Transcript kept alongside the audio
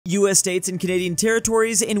US states and Canadian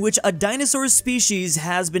territories in which a dinosaur species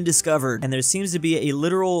has been discovered. And there seems to be a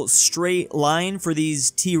literal straight line for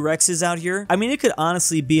these T-Rexes out here. I mean, it could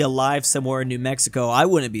honestly be alive somewhere in New Mexico. I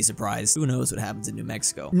wouldn't be surprised. Who knows what happens in New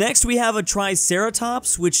Mexico. Next, we have a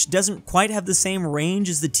Triceratops, which doesn't quite have the same range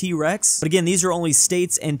as the T-Rex. But again, these are only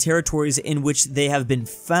states and territories in which they have been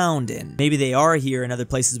found in. Maybe they are here in other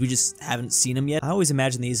places, we just haven't seen them yet. I always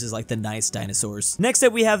imagine these as like the nice dinosaurs. Next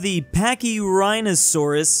up, we have the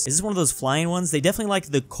Pachyrhinosaurus. Is this one of those flying ones? They definitely like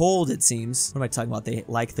the cold, it seems. What am I talking about? They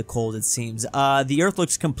like the cold, it seems. The Earth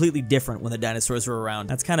looks completely different when the dinosaurs were around.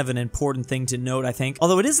 That's kind of an important thing to note, I think.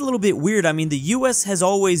 Although it is a little bit weird. I mean, the US has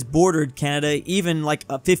always bordered Canada, even like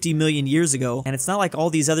 50 million years ago. And it's not like all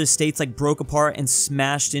these other states like broke apart and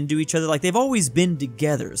smashed into each other. Like, they've always been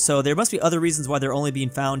together. So there must be other reasons why they're only being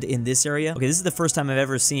found in this area. Okay, this is the first time I've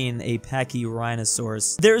ever seen a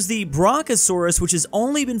Pachyrhinosaurus. There's the Brachiosaurus, which has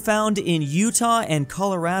only been found in Utah and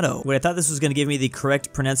Colorado. Wait, I thought this was going to give me the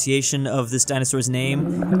correct pronunciation of this dinosaur's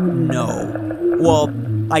name. No. Well,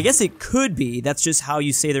 I guess it could be. That's just how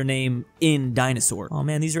you say their name in dinosaur. Oh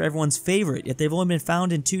man, these are everyone's favorite, yet they've only been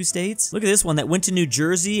found in 2 states. Look at this one that went to New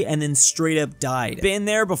Jersey and then straight up died. Been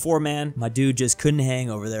there before, man. My dude just couldn't hang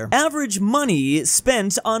over there. Average money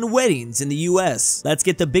spent on weddings in the US. Let's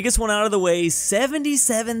get the biggest one out of the way,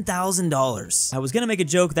 $77,000. I was gonna make a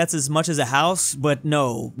joke that's as much as a house, but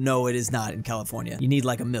no, it is not in California. You need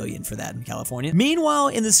like $1 million for that in California. Meanwhile,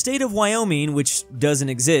 in the state of Wyoming, which doesn't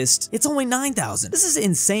exist, it's only $9,000. This is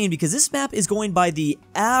insane because this map is going by the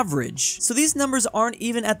average. So these numbers aren't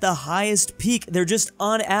even at the highest peak. They're just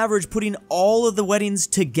on average putting all of the weddings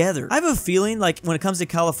together. I have a feeling like when it comes to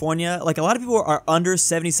California, like a lot of people are under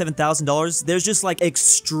 $77,000. There's just like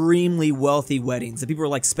extremely wealthy weddings that people are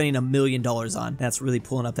like spending $1 million on. That's really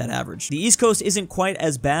pulling up that average. The East Coast isn't quite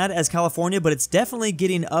as bad as California, but it's definitely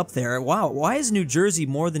getting up there. Wow, why is New Jersey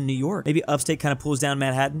more than New York? Maybe upstate kind of pulls down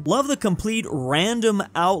Manhattan. Love the complete random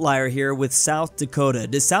outlier here with South Dakota.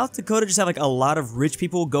 Does South Dakota just have like a lot of rich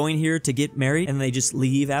people going here to get married and they just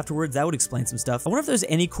leave afterwards? That would explain some stuff. I wonder if there's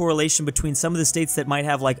any correlation between some of the states that might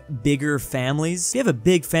have like bigger families. If you have a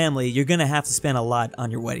big family, you're gonna have to spend a lot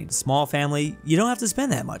on your wedding. Small family, you don't have to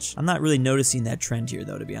spend that much. I'm not really noticing that trend here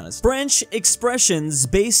though, to be honest. French expressions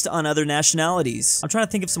based on other nationalities. I'm trying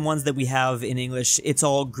to think of some ones that we have in English. It's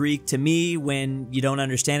all Greek to me when you don't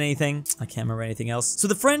understand anything. I can't remember anything else. So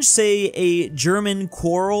the French say a German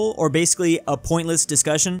quarrel, or basically a pointless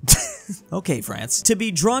discussion. Okay, France. To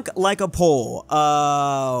be drunk like a Pole.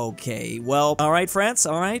 Okay. Well, alright, France,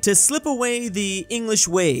 alright. To slip away the English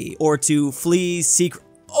way, or to flee secret.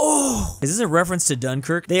 Oh! Is this a reference to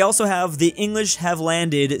Dunkirk? They also have the English have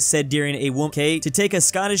landed, said during a woman. Okay, to take a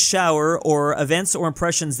Scottish shower, or events or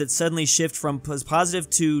impressions that suddenly shift from positive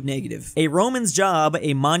to negative. A Roman's job,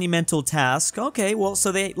 a monumental task. Okay, well,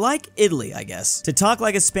 so they like Italy, I guess. To talk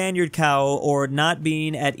like a Spaniard cow, or not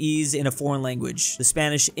being at ease in a foreign language. The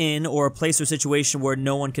Spanish inn, or a place or situation where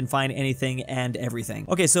no one can find anything and everything.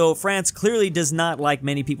 Okay, so France clearly does not like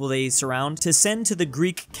many people they surround. To send to the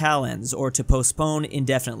Greek kalends, or to postpone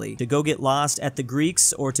indefinitely. To go get lost at the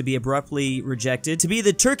Greeks, or to be abruptly rejected. To be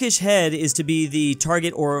the Turkish head is to be the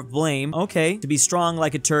target or blame. Okay. To be strong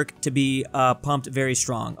like a Turk, to be pumped very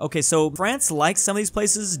strong. Okay, so France likes some of these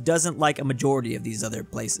places, doesn't like a majority of these other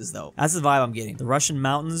places though. That's the vibe I'm getting. The Russian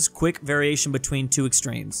mountains, quick variation between 2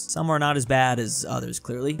 extremes. Some are not as bad as others,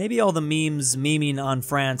 clearly. Maybe all the memes memeing on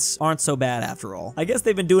France aren't so bad after all. I guess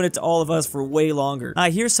they've been doing it to all of us for way longer.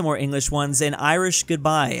 Here's some more English ones. An Irish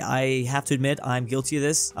goodbye. I have to admit, I'm guilty of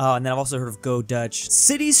this. And then I've also heard of Go Dutch.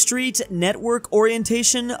 City street network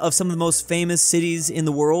orientation of some of the most famous cities in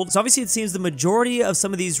the world. So obviously it seems the majority of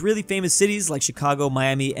some of these really famous cities like Chicago,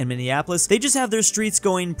 Miami, and Minneapolis, they just have their streets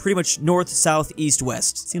going pretty much north, south, east,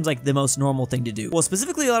 west. Seems like the most normal thing to do. Well,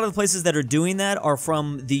 specifically a lot of the places that are doing that are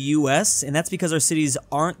from the US, and that's because our cities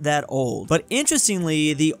aren't that old. But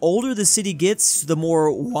interestingly, the older the city gets, the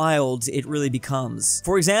more wild it really becomes.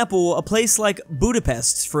 For example, a place like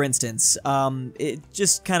Budapest, for instance, it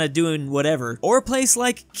just kind of doing whatever. Or a place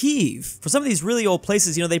like Kyiv. For some of these really old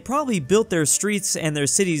places, you know, they probably built their streets and their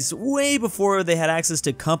cities way before they had access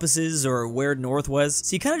to compasses or where north was.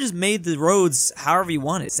 So you kind of just made the roads however you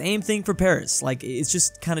wanted. Same thing for Paris. Like, it's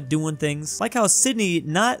just kind of doing things. Like how Sydney,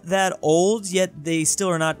 not that old, yet they still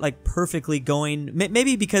are not like perfectly going.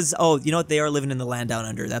 Maybe because, oh, you know what, they are living in the land down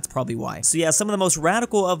under. That's probably why. So yeah, some of the most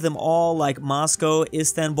radical of them all, like Moscow,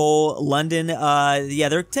 Istanbul, London, yeah,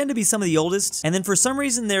 there tend to be some of the oldest. And then for some some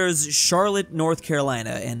reason there's Charlotte, North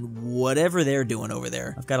Carolina, and whatever they're doing over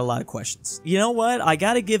there. I've got a lot of questions. You know what? I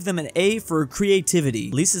gotta give them an A for creativity.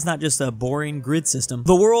 At least it's not just a boring grid system.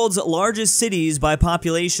 The world's largest cities by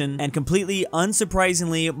population, and completely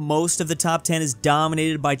unsurprisingly, most of the top 10 is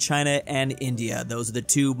dominated by China and India. Those are the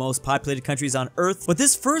two most populated countries on Earth. But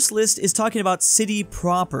this first list is talking about city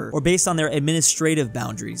proper, or based on their administrative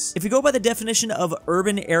boundaries. If you go by the definition of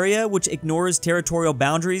urban area, which ignores territorial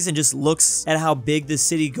boundaries and just looks at how big the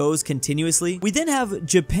city goes continuously, we then have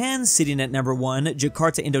Japan sitting at number 1,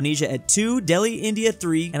 Jakarta, Indonesia at 2, Delhi, India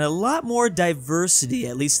 3, and a lot more diversity,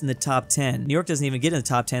 at least in the top 10. New York doesn't even get in the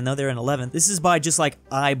top 10 though, they're in 11th. This is by just like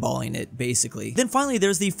eyeballing it, basically. Then finally,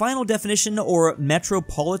 there's the final definition, or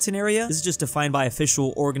metropolitan area. This is just defined by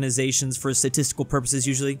official organizations for statistical purposes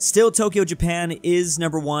usually. Still, Tokyo, Japan is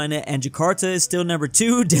number 1, and Jakarta is still number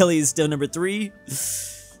 2, Delhi is still number 3.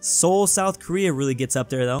 Seoul, South Korea really gets up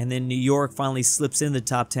there though, and then New York finally slips in the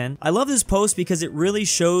top 10. I love this post because it really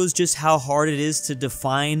shows just how hard it is to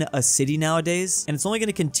define a city nowadays, and it's only going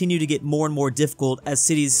to continue to get more and more difficult as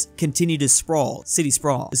cities continue to sprawl. City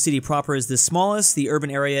sprawl. The city proper is the smallest, the urban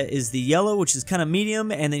area is the yellow, which is kind of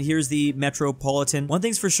medium, and then here's the metropolitan. One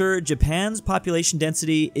thing's for sure, Japan's population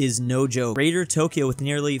density is no joke. Greater Tokyo with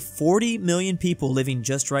nearly 40 million people living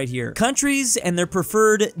just right here. Countries and their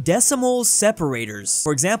preferred decimal separators.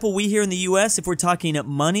 For example, we here in the US, if we're talking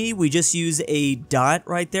money, we just use a dot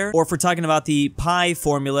right there. Or if we're talking about the pi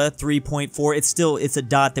formula, 3.4, it's a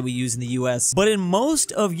dot that we use in the US. But in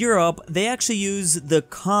most of Europe, they actually use the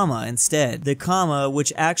comma instead. The comma,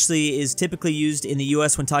 which actually is typically used in the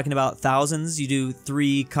US when talking about thousands. You do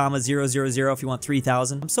 3,000 if you want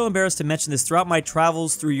 3,000. I'm so embarrassed to mention this. Throughout my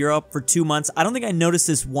travels through Europe for 2 months, I don't think I noticed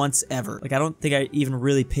this once ever. Like, I don't think I even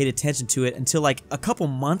really paid attention to it until like a couple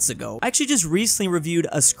months ago. I actually just recently reviewed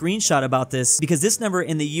a screenshot about this because this number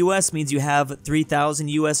in the US means you have 3,000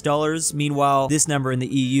 US dollars. Meanwhile, this number in the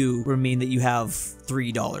EU would mean that you have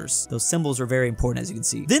 $3. Those symbols are very important, as you can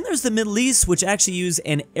see. Then there's the Middle East, which actually use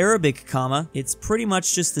an Arabic comma. It's pretty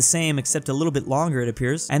much just the same, except a little bit longer, it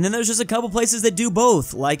appears. And then there's just a couple places that do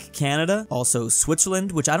both, like Canada, also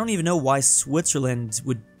Switzerland, which I don't even know why Switzerland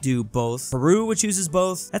would do both. Peru, which uses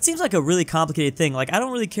both. That seems like a really complicated thing. Like, I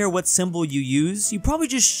don't really care what symbol you use. You probably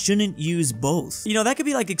just shouldn't use both. You know, that could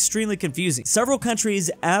be like extremely confusing. Several countries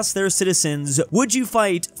asked their citizens, would you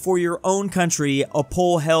fight for your own country? A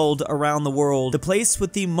poll held around the world. The place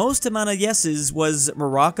with the most amount of yeses was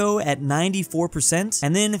Morocco at 94%,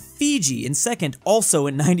 and then Fiji in second, also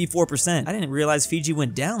at 94%. I didn't realize Fiji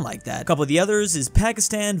went down like that. A couple of the others is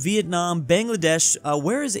Pakistan, Vietnam, Bangladesh.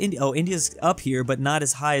 Where is India? Oh, India's up here, but not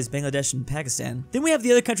as high as Bangladesh and Pakistan. Then we have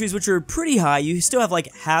the other countries which are pretty high. You still have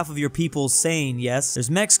like half of your people saying yes. There's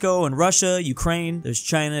Mexico and Russia, Ukraine. There's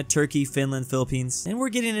China, Turkey, Finland, Philippines. And we're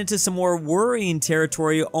getting into some more worrying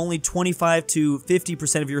territory. Only 25 to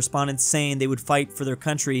 50% of your respondents saying they would fight for their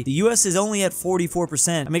country. The US is only at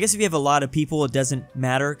 44%. I mean, I guess if you have a lot of people, it doesn't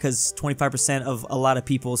matter because 25% of a lot of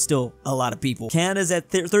people is still a lot of people. Canada's at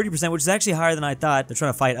 30%, which is actually higher than I thought. They're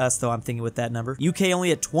trying to fight us, though, I'm thinking with that number. UK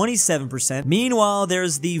only at 27%. Meanwhile,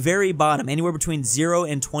 there's the very bottom, anywhere between 0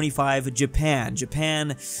 and 25, Japan.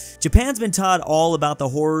 Japan's been taught all about the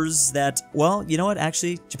horrors that, well, you know what,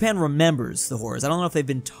 actually, Japan remembers the horrors. I don't know if they've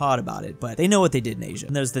been taught about it, but they know what they did in Asia.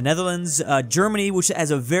 And there's the Netherlands, Germany, which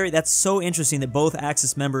has a that's so interesting that both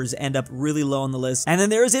Axis members end up really low on the list. And then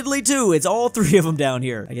there's Italy too. It's all three of them down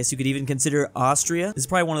here. I guess you could even consider Austria. This is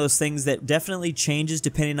probably one of those things that definitely changes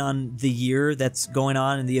depending on the year that's going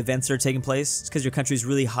on and the events that are taking place. It's because your country's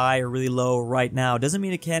really high or really low right now. Doesn't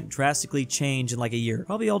mean it can't drastically change in like a year.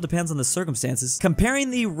 Probably all depends on the circumstances.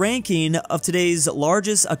 Comparing the ranking of today's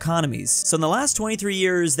largest economies. So in the last 23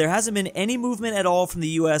 years, there hasn't been any movement at all from the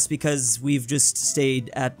US because we've just stayed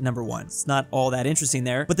at number 1. It's not all that interesting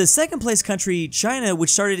there. But the second place country, China,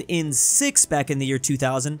 which started in 6th back in the year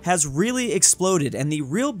 2000, has really exploded. And the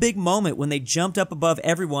real big moment when they jumped up above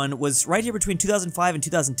everyone was right here between 2005 and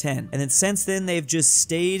 2010. And then since then, they've just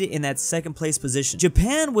stayed in that second place position.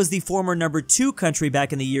 Japan was the former number 2 country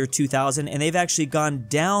back in the year 2000, and they've actually gone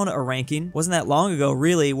down a ranking. Wasn't that long ago,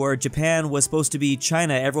 really, where Japan was supposed to be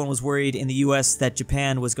China. Everyone was worried in the US that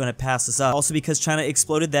Japan was going to pass us up. Also, because China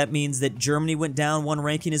exploded, that means that Germany went down one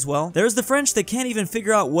ranking as well. There's the French that can't even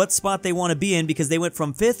figure out what spot they want to be in because they went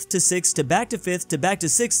from 5th to 6th to back to 5th to back to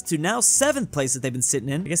 6th to now 7th place that they've been sitting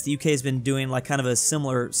in. I guess the UK has been doing like kind of a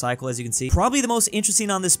similar cycle, as you can see. Probably the most interesting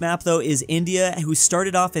on this map, though, is India, who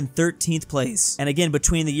started off in 13th place. And again,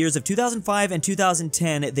 between the years of 2005 and 2010,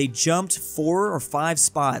 2010, they jumped 4 or 5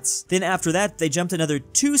 spots. Then after that, they jumped another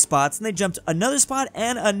 2 spots, and they jumped another spot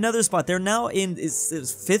and another spot. They're now in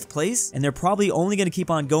 5th place, and they're probably only going to keep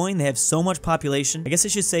on going. They have so much population. I guess I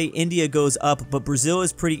should say India goes up, but Brazil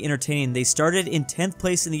is pretty entertaining. They started in 10th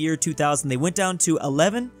place in the year 2000. They went down to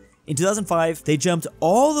 11. In 2005, they jumped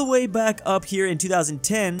all the way back up here in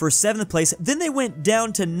 2010 for 7th place. Then they went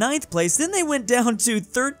down to 9th place. Then they went down to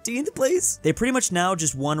 13th place. They pretty much now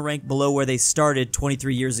just one rank below where they started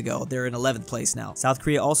 23 years ago. They're in 11th place now. South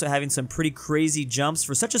Korea also having some pretty crazy jumps.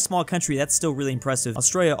 For such a small country, that's still really impressive.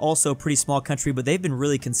 Australia also a pretty small country, but they've been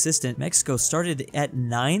really consistent. Mexico started at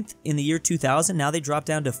 9th in the year 2000. Now they dropped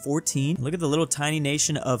down to 14. Look at the little tiny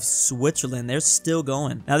nation of Switzerland. They're still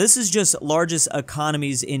going. Now this is just largest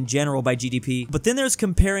economies in general by GDP, but then there's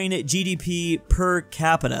comparing GDP per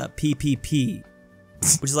capita, PPP,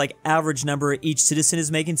 which is like average number each citizen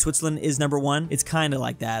is making. Switzerland is number 1. It's kind of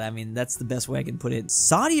like that. I mean, that's the best way I can put it.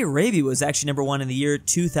 Saudi Arabia was actually number 1 in the year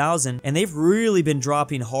 2000, and they've really been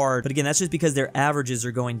dropping hard. But again, that's just because their averages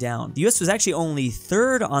are going down. The US was actually only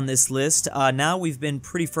 3rd on this list. Now we've been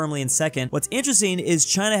pretty firmly in 2nd. What's interesting is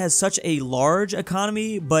China has such a large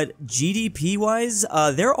economy, but GDP-wise,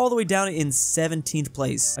 they're all the way down in 17th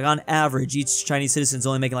place. Like on average, each Chinese citizen is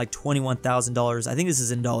only making like $21,000. I think this is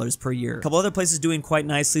in dollars per year. A couple other places doing quite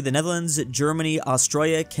nicely. The Netherlands, Germany,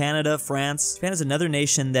 Australia, Canada, France. Japan is another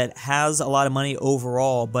nation that has a lot of money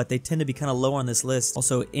overall, but they tend to be kind of low on this list.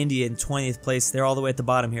 Also, India in 20th place. They're all the way at the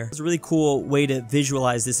bottom here. It's a really cool way to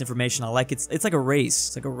visualize this information. I like it. It's like a race.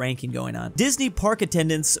 It's like a ranking going on. Disney park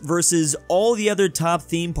attendance versus all the other top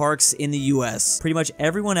theme parks in the US. Pretty much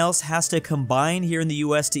everyone else has to combine here in the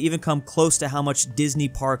US to even come close to how much Disney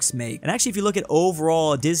parks make. And actually, if you look at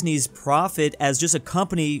overall Disney's profit as just a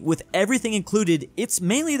company with everything included, it's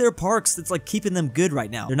mainly their parks that's like keeping them good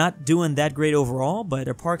right now. They're not doing that great overall, but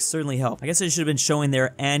their parks certainly help. I guess I should have been showing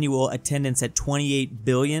their annual attendance at 28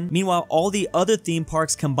 billion. Meanwhile, all the other theme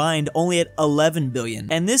parks combined only at 11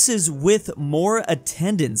 billion. And this is with more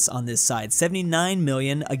attendance on this side, 79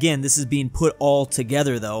 million. Again, this is being put all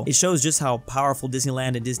together though. It shows just how powerful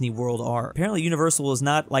Disneyland and Disney World are. Apparently Universal is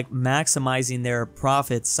not like maximizing their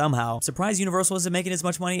profits somehow. I'm surprised Universal isn't making as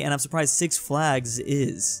much money, and I'm surprised Six Flags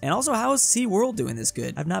is. And also, how is SeaWorld doing this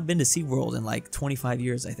good? I've not been to SeaWorld in like 25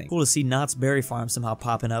 years, I think. Cool to see Knott's Berry Farm somehow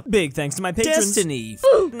popping up. Big thanks to my patrons. Destiny,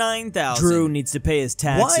 9,000. Drew needs to pay his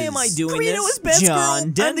taxes. Why am I doing this?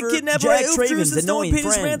 JohnDenver, I'm the kidnapper. Jack Traven, the knowing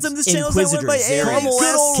friends, ransom. This channel is run by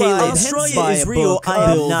Caleb, Australia is real.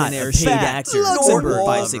 I am not a paid actor.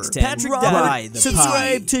 LuxembourgLover, Patrick RyeThePie,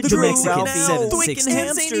 subscribe to TheGreatRalphy, DestineyF.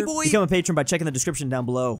 Twickenhamster. Become a patron by checking the description down below.